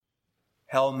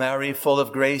Hail Mary, full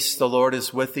of grace, the Lord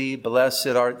is with thee. Blessed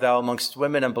art thou amongst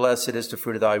women, and blessed is the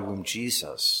fruit of thy womb,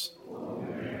 Jesus.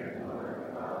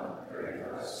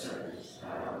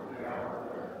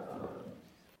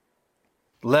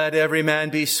 Let every man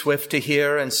be swift to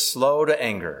hear and slow to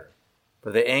anger,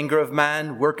 for the anger of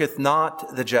man worketh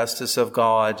not the justice of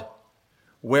God.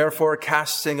 Wherefore,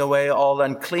 casting away all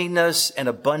uncleanness and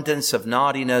abundance of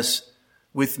naughtiness,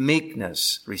 with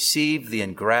meekness receive the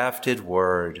engrafted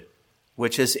word,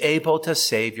 which is able to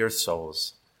save your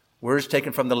souls. Words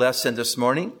taken from the lesson this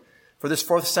morning for this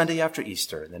fourth Sunday after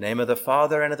Easter. In the name of the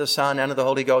Father, and of the Son, and of the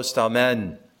Holy Ghost.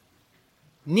 Amen.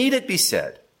 Need it be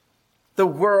said, the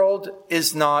world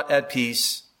is not at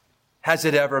peace. Has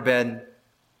it ever been?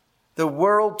 The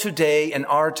world today in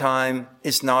our time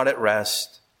is not at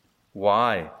rest.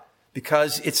 Why?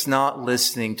 Because it's not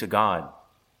listening to God.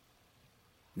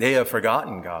 They have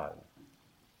forgotten God.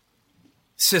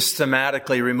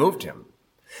 Systematically removed him.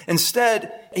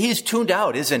 Instead, he's tuned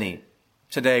out, isn't he?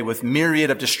 Today with myriad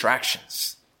of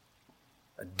distractions.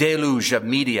 A deluge of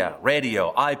media,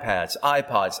 radio, iPads,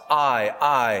 iPods,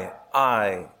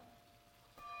 I.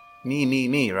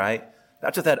 Me, right?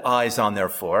 That's what that I's on there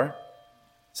for.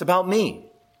 It's about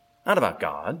me, not about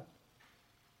God.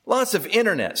 Lots of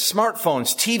internet,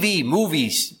 smartphones, TV,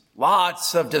 movies,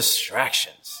 lots of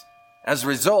distractions. As a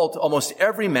result, almost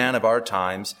every man of our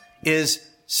times is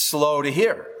slow to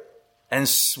hear and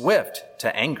swift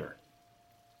to anger,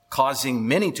 causing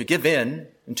many to give in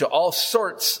to all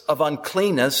sorts of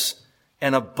uncleanness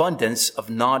and abundance of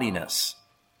naughtiness.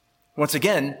 Once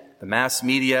again, the mass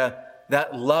media,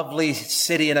 that lovely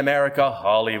city in America,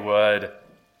 Hollywood,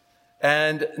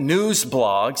 and news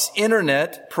blogs,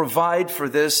 internet provide for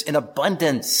this in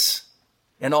abundance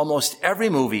in almost every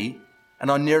movie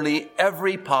and on nearly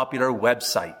every popular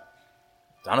website.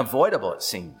 It's unavoidable, it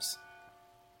seems.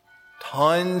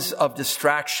 Tons of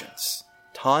distractions,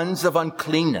 tons of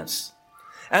uncleanness.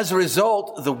 As a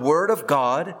result, the Word of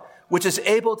God, which is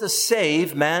able to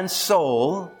save man's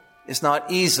soul, is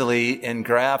not easily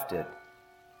engrafted.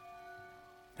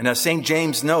 And as St.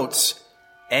 James notes,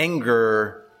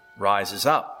 anger rises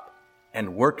up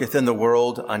and worketh in the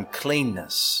world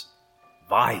uncleanness,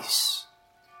 vice,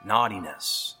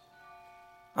 naughtiness.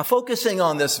 Now, focusing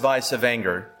on this vice of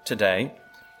anger today,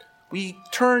 we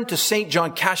turn to St.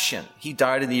 John Cassian. He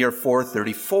died in the year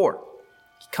 434.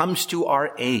 He comes to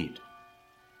our aid.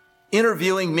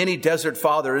 Interviewing many desert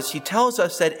fathers, he tells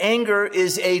us that anger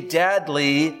is a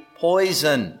deadly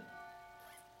poison.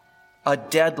 A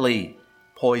deadly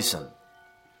poison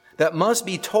that must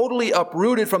be totally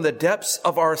uprooted from the depths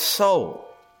of our soul.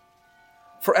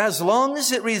 For as long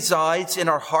as it resides in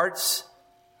our hearts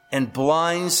and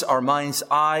blinds our mind's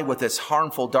eye with its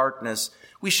harmful darkness,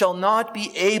 we shall not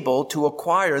be able to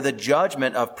acquire the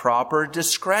judgment of proper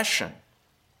discretion,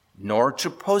 nor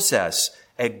to possess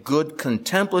a good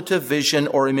contemplative vision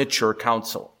or a mature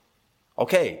counsel.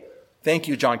 Okay, thank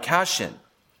you, John Cassian.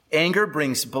 Anger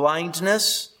brings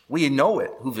blindness. We know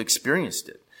it, who've experienced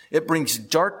it. It brings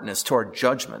darkness to our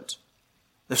judgment.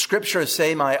 The scriptures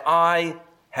say, my eye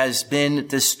has been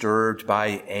disturbed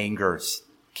by anger.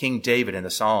 King David in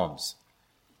the Psalms.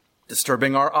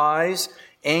 Disturbing our eyes,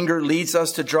 anger leads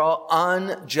us to draw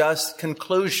unjust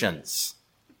conclusions,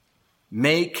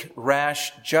 make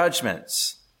rash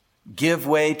judgments, give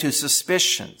way to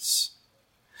suspicions,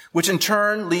 which in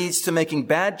turn leads to making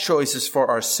bad choices for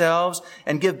ourselves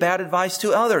and give bad advice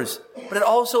to others. But it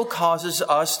also causes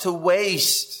us to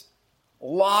waste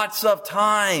lots of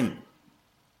time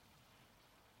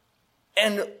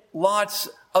and lots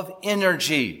of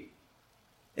energy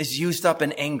is used up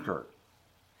in anger,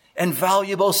 and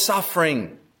valuable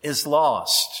suffering is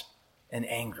lost in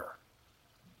anger.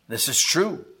 This is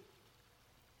true.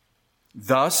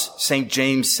 Thus, St.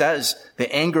 James says,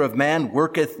 the anger of man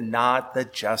worketh not the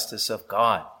justice of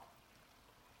God.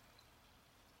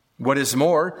 What is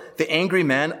more, the angry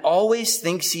man always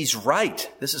thinks he's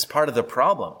right. This is part of the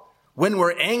problem. When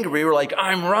we're angry, we're like,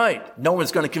 I'm right. No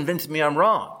one's going to convince me I'm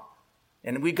wrong.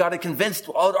 And we got to convince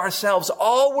ourselves,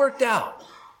 all worked out,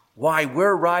 why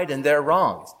we're right and they're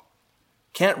wrong.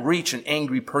 Can't reach an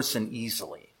angry person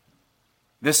easily.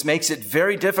 This makes it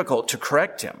very difficult to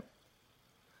correct him.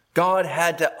 God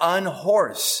had to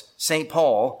unhorse St.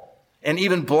 Paul and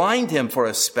even blind him for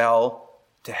a spell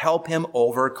to help him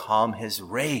overcome his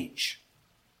rage.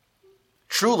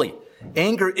 Truly,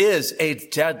 anger is a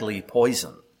deadly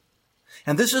poison.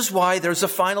 And this is why there's a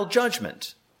final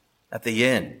judgment at the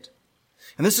end.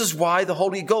 And this is why the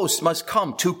Holy Ghost must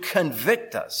come to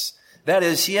convict us. That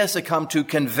is, he has to come to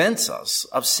convince us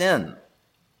of sin.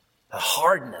 The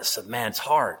hardness of man's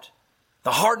heart.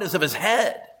 The hardness of his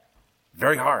head.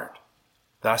 Very hard.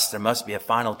 Thus, there must be a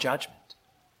final judgment.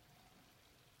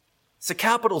 It's a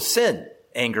capital sin,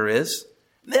 anger is.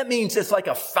 That means it's like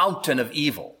a fountain of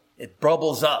evil. It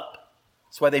bubbles up.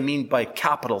 That's what they mean by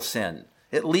capital sin.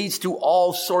 It leads to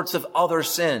all sorts of other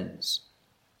sins.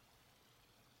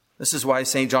 This is why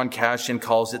St. John Cassian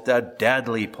calls it the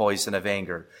deadly poison of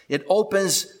anger. It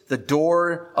opens the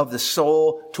door of the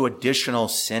soul to additional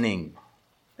sinning.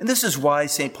 And this is why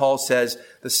St. Paul says,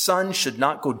 the sun should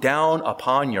not go down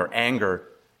upon your anger,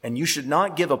 and you should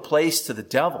not give a place to the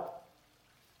devil.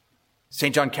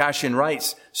 St. John Cassian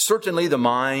writes, certainly the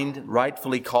mind,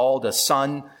 rightfully called a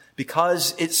sun,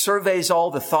 because it surveys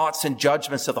all the thoughts and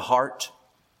judgments of the heart.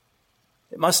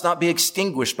 It must not be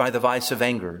extinguished by the vice of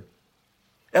anger.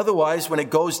 Otherwise, when it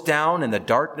goes down in the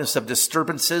darkness of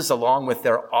disturbances along with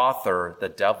their author, the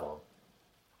devil,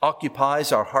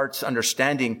 occupies our heart's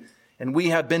understanding, and we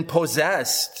have been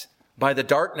possessed by the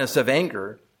darkness of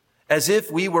anger, as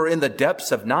if we were in the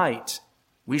depths of night,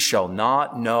 we shall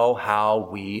not know how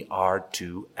we are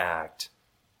to act.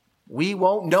 We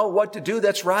won't know what to do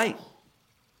that's right.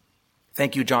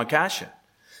 Thank you, John Cassian.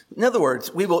 In other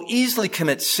words, we will easily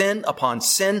commit sin upon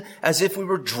sin as if we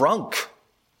were drunk,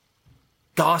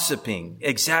 gossiping,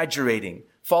 exaggerating,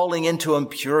 falling into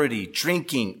impurity,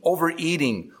 drinking,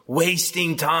 overeating,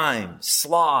 wasting time,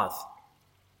 sloth,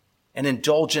 and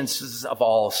indulgences of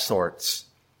all sorts.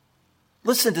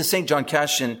 Listen to St. John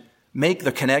Cassian make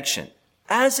the connection.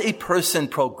 As a person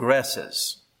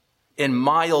progresses in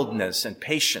mildness and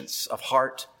patience of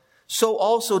heart, so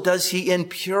also does he in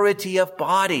purity of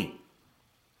body.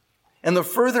 And the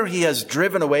further he has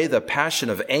driven away the passion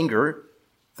of anger,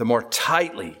 the more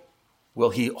tightly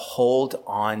will he hold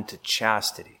on to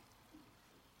chastity.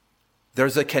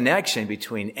 There's a connection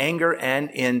between anger and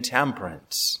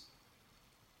intemperance.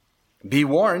 Be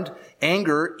warned,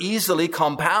 anger easily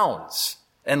compounds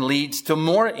and leads to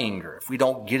more anger if we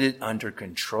don't get it under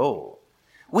control.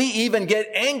 We even get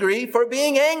angry for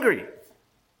being angry.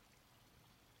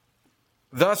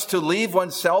 Thus, to leave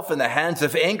oneself in the hands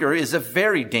of anger is a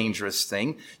very dangerous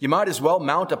thing. You might as well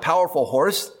mount a powerful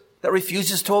horse that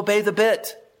refuses to obey the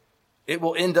bit. It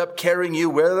will end up carrying you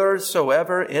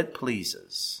whithersoever it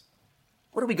pleases.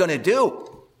 What are we going to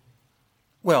do?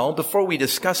 Well, before we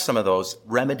discuss some of those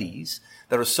remedies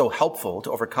that are so helpful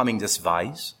to overcoming this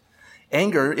vice,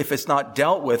 anger, if it's not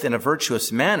dealt with in a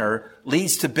virtuous manner,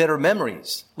 leads to bitter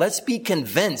memories. Let's be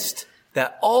convinced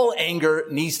that all anger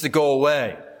needs to go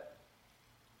away.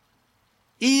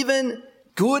 Even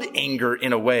good anger,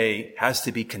 in a way, has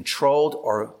to be controlled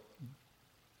or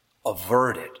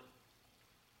averted.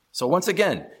 So once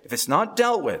again, if it's not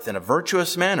dealt with in a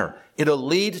virtuous manner, it'll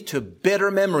lead to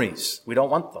bitter memories. We don't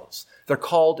want those. They're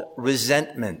called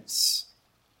resentments.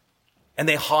 And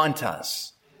they haunt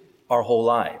us our whole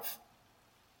life.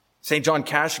 St. John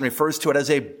Cassian refers to it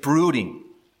as a brooding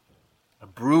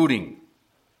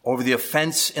over the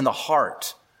offense in the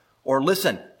heart. Or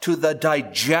listen, to the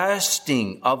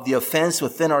digesting of the offense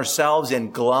within ourselves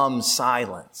in glum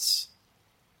silence.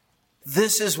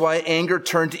 This is why anger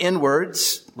turned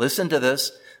inwards, listen to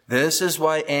this, this is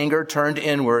why anger turned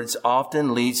inwards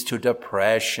often leads to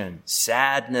depression,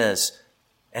 sadness,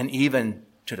 and even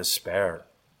to despair.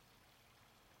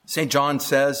 St. John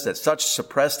says that such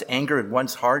suppressed anger in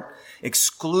one's heart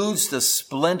excludes the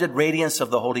splendid radiance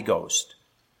of the Holy Ghost.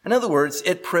 In other words,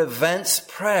 it prevents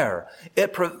prayer.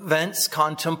 It prevents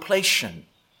contemplation.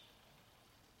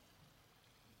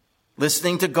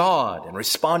 Listening to God and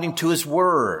responding to His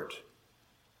Word,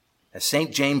 as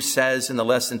St. James says in the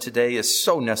lesson today, is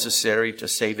so necessary to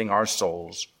saving our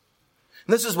souls.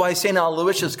 And this is why St.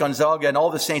 Aloysius Gonzaga and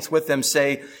all the saints with him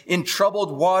say, in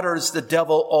troubled waters, the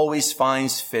devil always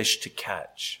finds fish to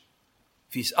catch.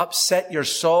 If he's upset your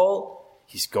soul,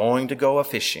 he's going to go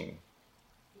a-fishing.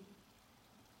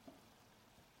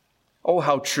 Oh,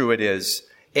 how true it is.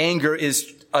 Anger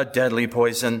is a deadly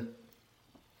poison.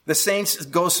 The saints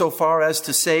go so far as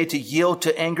to say to yield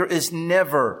to anger is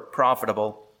never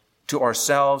profitable to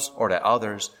ourselves or to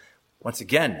others. Once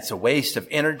again, it's a waste of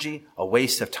energy, a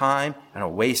waste of time, and a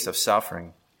waste of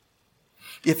suffering.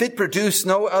 If it produce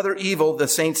no other evil, the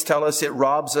saints tell us it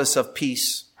robs us of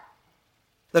peace.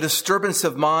 The disturbance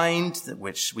of mind,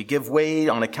 which we give way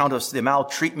on account of the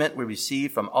maltreatment we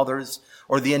receive from others,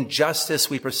 or the injustice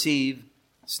we perceive,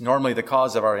 is normally the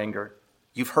cause of our anger.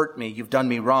 You've hurt me, you've done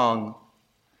me wrong,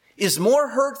 is more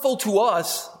hurtful to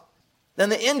us than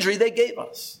the injury they gave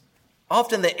us.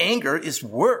 Often the anger is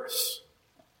worse.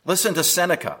 Listen to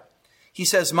Seneca. He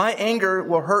says, my anger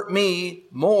will hurt me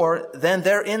more than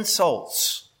their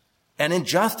insults and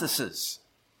injustices.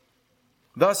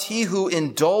 Thus, he who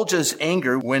indulges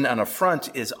anger when an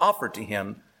affront is offered to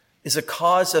him is a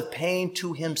cause of pain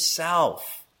to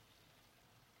himself.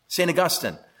 St.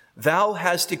 Augustine, thou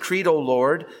hast decreed, O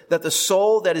Lord, that the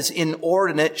soul that is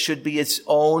inordinate should be its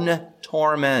own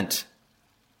torment.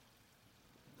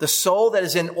 The soul that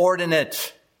is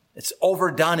inordinate, it's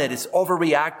overdone it, it's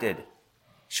overreacted,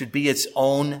 should be its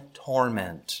own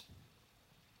torment.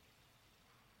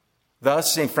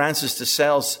 Thus, St. Francis de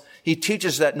Sales, he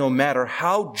teaches that no matter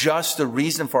how just the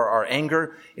reason for our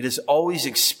anger, it is always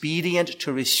expedient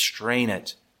to restrain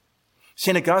it.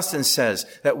 St. Augustine says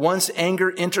that once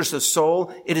anger enters the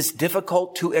soul, it is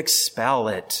difficult to expel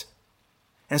it.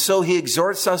 And so he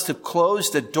exhorts us to close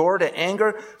the door to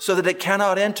anger so that it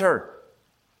cannot enter.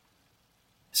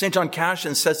 St. John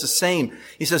Cassian says the same.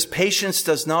 He says, patience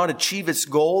does not achieve its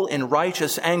goal in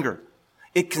righteous anger.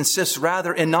 It consists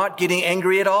rather in not getting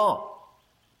angry at all.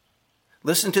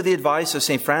 Listen to the advice of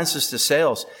St. Francis de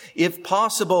Sales. If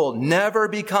possible, never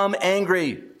become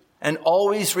angry and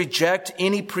always reject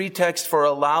any pretext for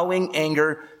allowing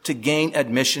anger to gain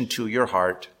admission to your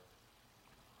heart.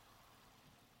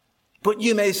 But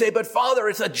you may say, but Father,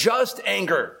 it's a just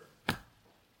anger.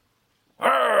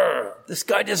 This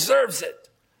guy deserves it.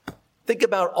 Think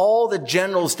about all the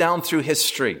generals down through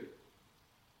history.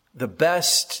 The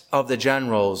best of the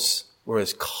generals were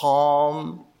as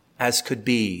calm as could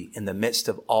be in the midst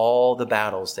of all the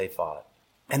battles they fought.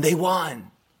 And they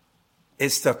won.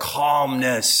 It's the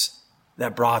calmness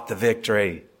that brought the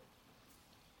victory.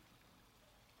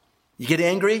 You get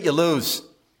angry, you lose.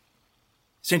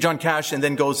 St. John Cassian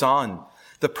then goes on.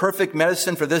 The perfect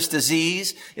medicine for this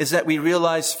disease is that we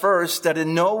realize first that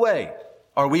in no way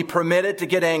are we permitted to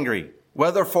get angry,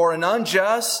 whether for an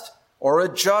unjust or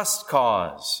a just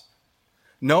cause,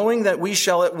 knowing that we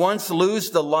shall at once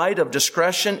lose the light of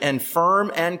discretion and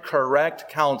firm and correct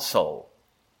counsel.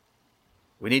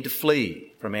 We need to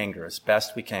flee from anger as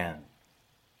best we can.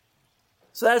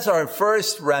 So that's our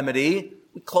first remedy.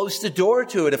 We close the door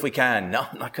to it if we can. No,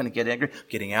 I'm not going to get angry. I'm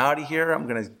getting out of here. I'm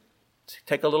going to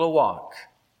take a little walk.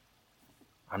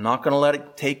 I'm not going to let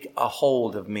it take a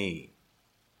hold of me.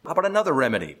 How about another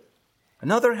remedy?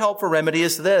 Another helpful remedy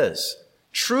is this: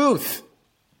 truth.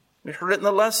 We heard it in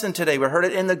the lesson today. We heard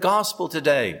it in the gospel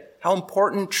today. How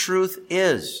important truth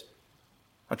is.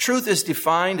 Now, truth is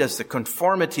defined as the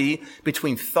conformity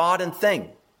between thought and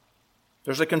thing.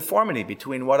 There's a conformity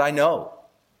between what I know,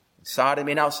 inside of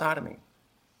me and outside of me.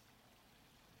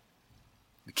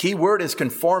 The key word is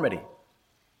conformity.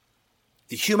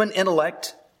 The human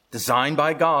intellect, designed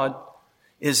by God,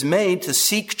 is made to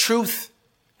seek truth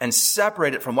and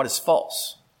separate it from what is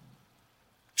false.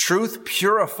 Truth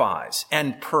purifies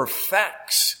and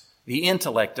perfects the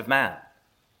intellect of man.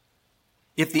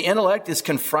 If the intellect is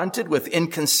confronted with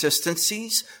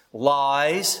inconsistencies,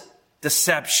 lies,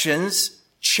 deceptions,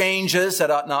 changes that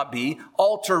ought not be,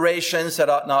 alterations that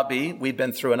ought not be, we've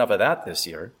been through enough of that this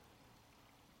year,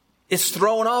 it's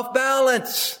thrown off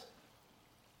balance,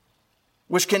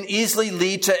 which can easily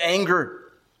lead to anger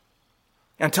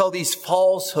until these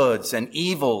falsehoods and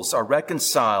evils are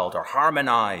reconciled or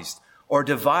harmonized or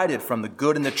divided from the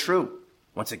good and the true.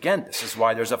 Once again, this is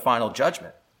why there's a final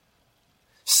judgment.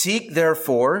 Seek,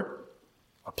 therefore,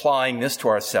 applying this to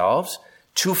ourselves,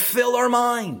 to fill our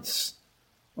minds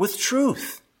with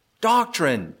truth,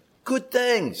 doctrine, good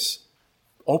things.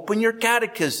 Open your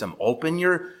catechism, open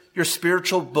your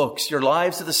spiritual books, your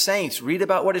lives of the saints. Read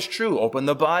about what is true. Open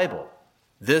the Bible.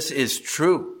 This is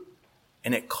true.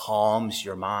 And it calms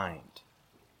your mind.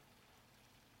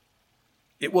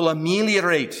 It will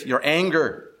ameliorate your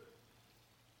anger.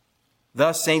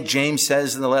 Thus, St. James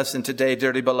says in the lesson today,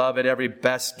 dearly beloved, every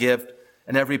best gift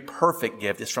and every perfect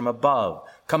gift is from above,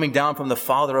 coming down from the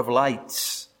Father of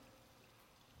lights,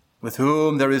 with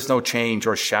whom there is no change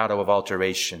or shadow of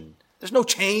alteration. There's no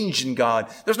change in God.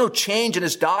 There's no change in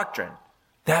his doctrine.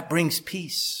 That brings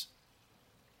peace.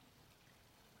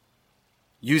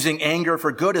 Using anger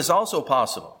for good is also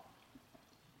possible.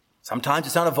 Sometimes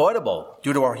it's unavoidable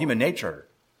due to our human nature.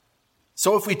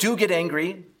 So if we do get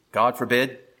angry, God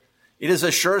forbid, it is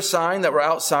a sure sign that we're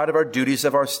outside of our duties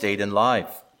of our state in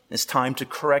life. It's time to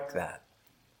correct that.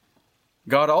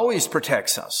 God always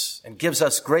protects us and gives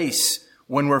us grace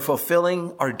when we're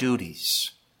fulfilling our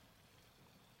duties.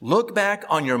 Look back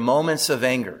on your moments of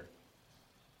anger.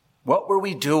 What were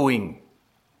we doing?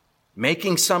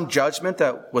 Making some judgment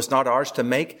that was not ours to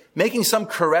make? Making some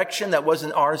correction that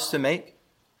wasn't ours to make?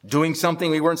 Doing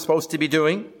something we weren't supposed to be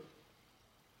doing?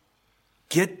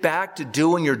 Get back to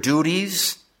doing your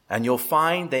duties, and you'll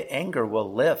find the anger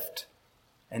will lift,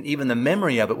 and even the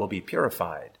memory of it will be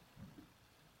purified.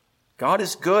 God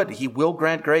is good. He will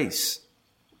grant grace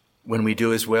when we do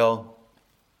his will.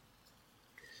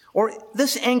 Or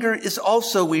this anger is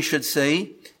also, we should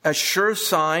say, a sure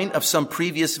sign of some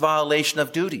previous violation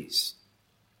of duties.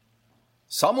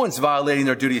 Someone's violating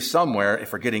their duties somewhere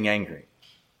if we're getting angry.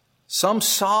 Some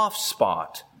soft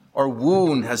spot or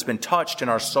wound has been touched in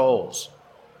our souls.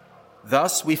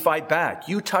 Thus, we fight back.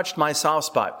 You touched my soft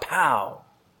spot. Pow!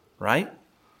 Right?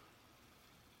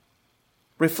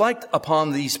 Reflect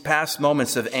upon these past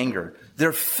moments of anger.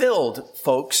 They're filled,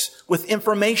 folks, with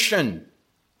information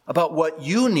about what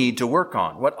you need to work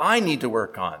on, what I need to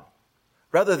work on,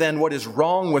 rather than what is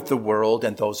wrong with the world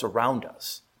and those around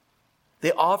us.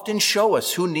 They often show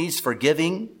us who needs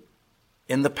forgiving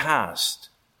in the past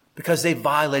because they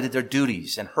violated their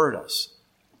duties and hurt us.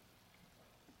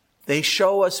 They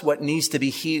show us what needs to be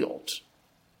healed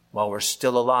while we're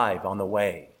still alive on the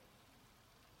way.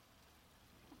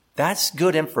 That's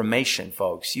good information,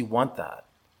 folks. You want that.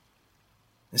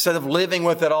 Instead of living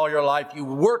with it all your life, you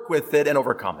work with it and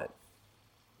overcome it.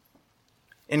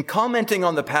 In commenting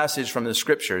on the passage from the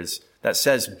scriptures that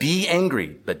says, be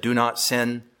angry, but do not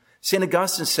sin, St.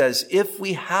 Augustine says, if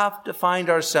we have to find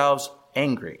ourselves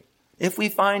angry,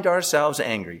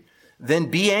 then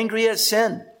be angry at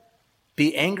sin.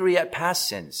 Be angry at past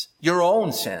sins, your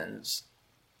own sins.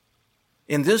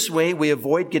 In this way, we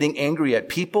avoid getting angry at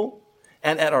people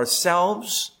and at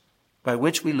ourselves, by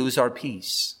which we lose our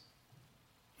peace.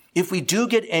 If we do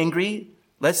get angry,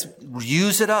 let's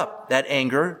use it up, that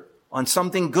anger, on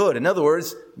something good. In other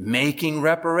words, making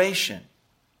reparation.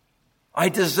 I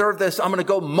deserve this. I'm going to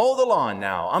go mow the lawn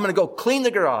now. I'm going to go clean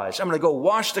the garage. I'm going to go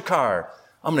wash the car.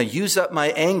 I'm going to use up my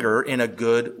anger in a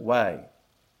good way.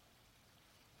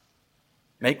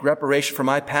 Make reparation for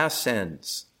my past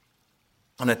sins.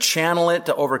 I'm going to channel it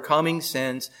to overcoming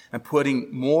sins and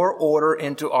putting more order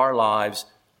into our lives.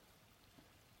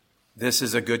 This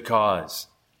is a good cause.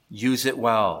 Use it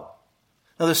well.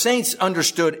 Now, the saints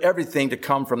understood everything to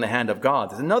come from the hand of God.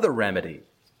 There's another remedy.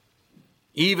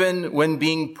 Even when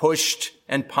being pushed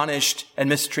and punished and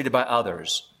mistreated by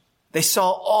others, they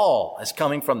saw all as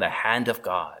coming from the hand of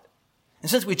God. And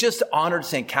since we just honored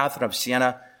St. Catherine of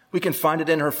Siena, we can find it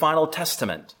in her final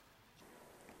testament.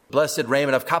 Blessed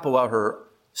Raymond of Capua, her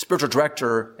spiritual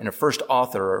director and her first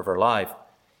author of her life,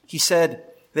 he said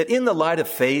that in the light of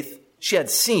faith, she had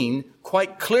seen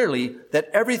quite clearly that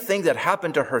everything that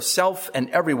happened to herself and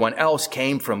everyone else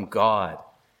came from God,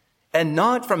 and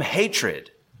not from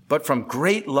hatred, but from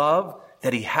great love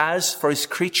that he has for his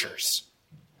creatures.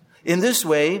 In this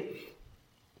way,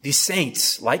 the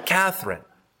saints, like Catherine,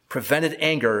 prevented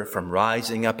anger from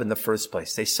rising up in the first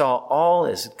place. They saw all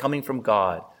as coming from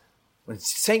God. When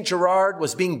St. Gerard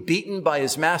was being beaten by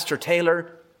his master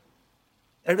tailor,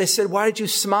 they said, why did you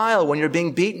smile when you're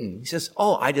being beaten? He says,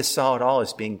 I just saw it all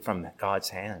as being from God's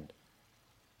hand.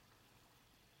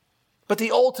 But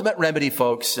the ultimate remedy,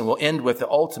 folks, and we'll end with the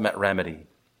ultimate remedy,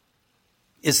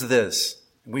 is this.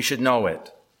 We should know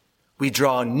it. We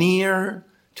draw near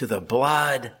to the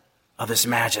blood of His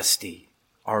Majesty,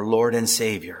 our Lord and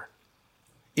Savior.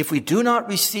 If we do not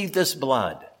receive this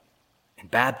blood in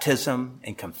baptism,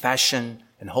 in confession,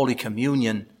 in Holy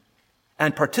Communion,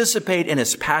 and participate in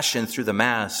His passion through the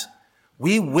Mass,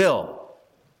 we will,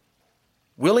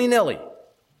 willy-nilly,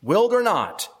 willed or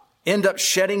not, end up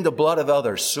shedding the blood of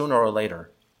others sooner or later.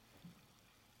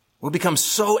 We'll become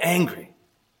so angry.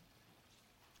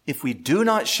 If we do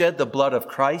not shed the blood of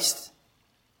Christ,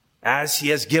 as He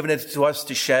has given it to us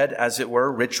to shed, as it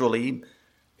were, ritually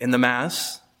in the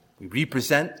Mass, we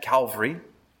represent Calvary,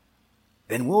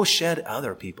 then we'll shed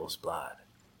other people's blood.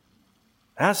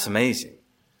 That's amazing.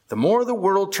 The more the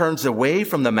world turns away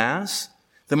from the Mass,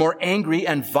 the more angry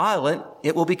and violent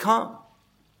it will become.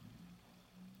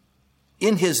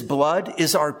 In His blood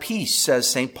is our peace, says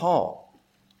St. Paul.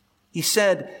 He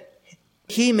said,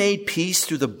 He made peace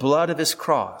through the blood of His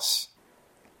cross.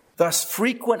 Thus,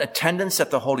 frequent attendance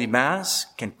at the Holy Mass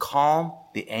can calm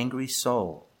the angry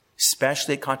soul,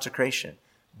 especially at consecration.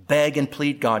 Beg and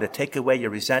plead God to take away your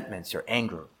resentments, your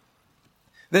anger.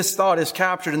 This thought is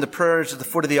captured in the prayers at the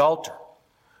foot of the altar,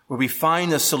 where we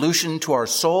find the solution to our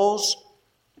souls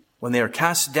when they are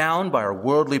cast down by our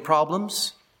worldly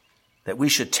problems, that we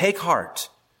should take heart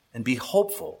and be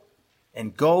hopeful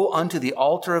and go unto the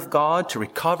altar of God to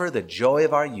recover the joy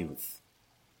of our youth.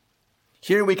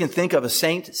 Here we can think of a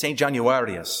saint, St.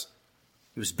 Januarius.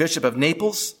 He was Bishop of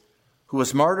Naples, who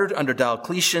was martyred under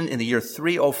Diocletian in the year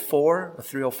 304 or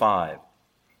 305.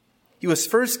 He was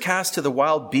first cast to the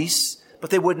wild beasts, but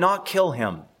they would not kill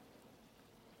him.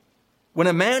 When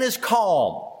a man is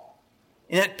calm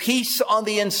and at peace on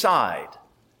the inside,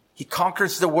 he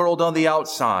conquers the world on the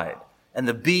outside, and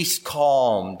the beasts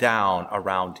calm down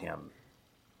around him.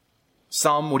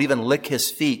 Some would even lick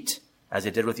his feet as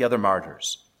they did with the other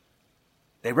martyrs.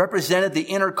 They represented the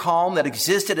inner calm that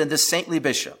existed in this saintly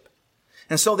bishop.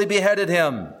 And so they beheaded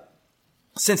him.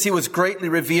 Since he was greatly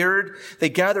revered, they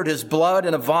gathered his blood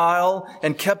in a vial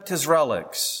and kept his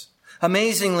relics.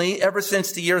 Amazingly, ever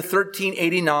since the year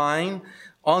 1389,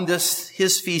 on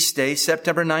his feast day,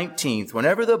 September 19th,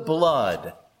 whenever the blood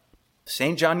of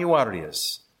St.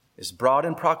 Januarius is brought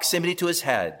in proximity to his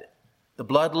head, the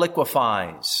blood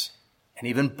liquefies and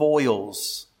even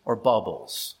boils or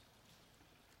bubbles.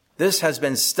 This has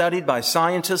been studied by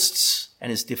scientists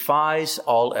and it defies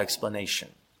all explanation.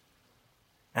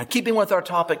 Now, keeping with our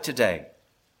topic today,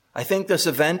 I think this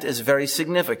event is very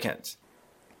significant.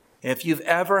 If you've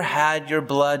ever had your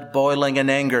blood boiling in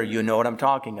anger, you know what I'm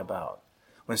talking about.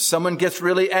 When someone gets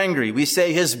really angry, we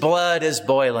say his blood is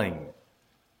boiling.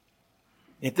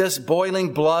 If this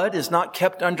boiling blood is not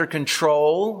kept under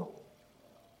control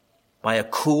by a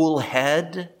cool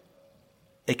head,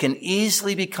 it can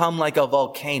easily become like a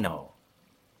volcano.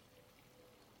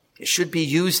 It should be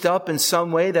used up in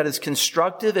some way that is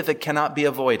constructive if it cannot be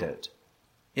avoided.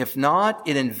 If not,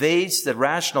 it invades the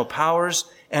rational powers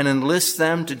and enlists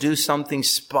them to do something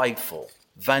spiteful,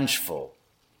 vengeful,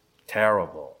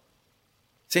 terrible.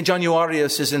 St.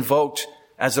 Januarius is invoked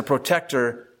as a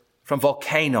protector from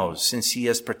volcanoes, since he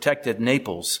has protected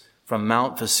Naples from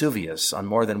Mount Vesuvius on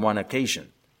more than one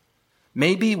occasion.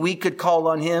 Maybe we could call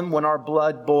on him when our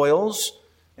blood boils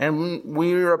and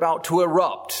we're about to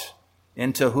erupt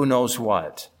into who knows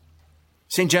what.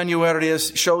 St.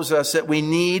 Januarius shows us that we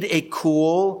need a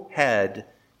cool head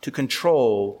to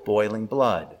control boiling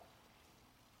blood.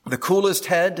 The coolest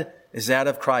head is that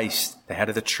of Christ, the head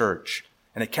of the church,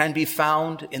 and it can be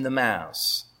found in the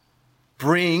Mass.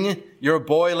 Bring your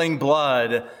boiling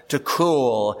blood to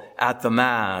cool at the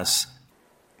Mass,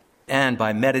 and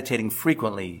by meditating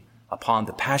frequently upon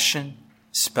the Passion,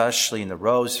 especially in the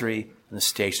Rosary and the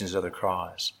Stations of the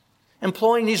Cross.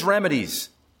 Employing these remedies,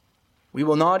 we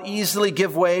will not easily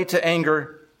give way to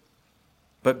anger,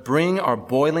 but bring our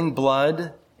boiling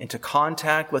blood into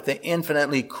contact with the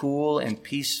infinitely cool and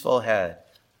peaceful head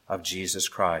of Jesus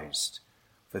Christ.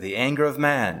 For the anger of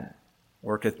man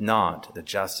worketh not the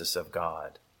justice of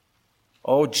God.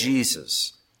 O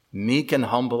Jesus, meek and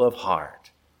humble of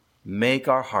heart, make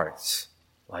our hearts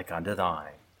like unto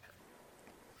thine.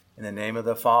 In the name of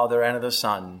the Father, and of the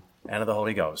Son, and of the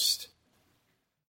Holy Ghost.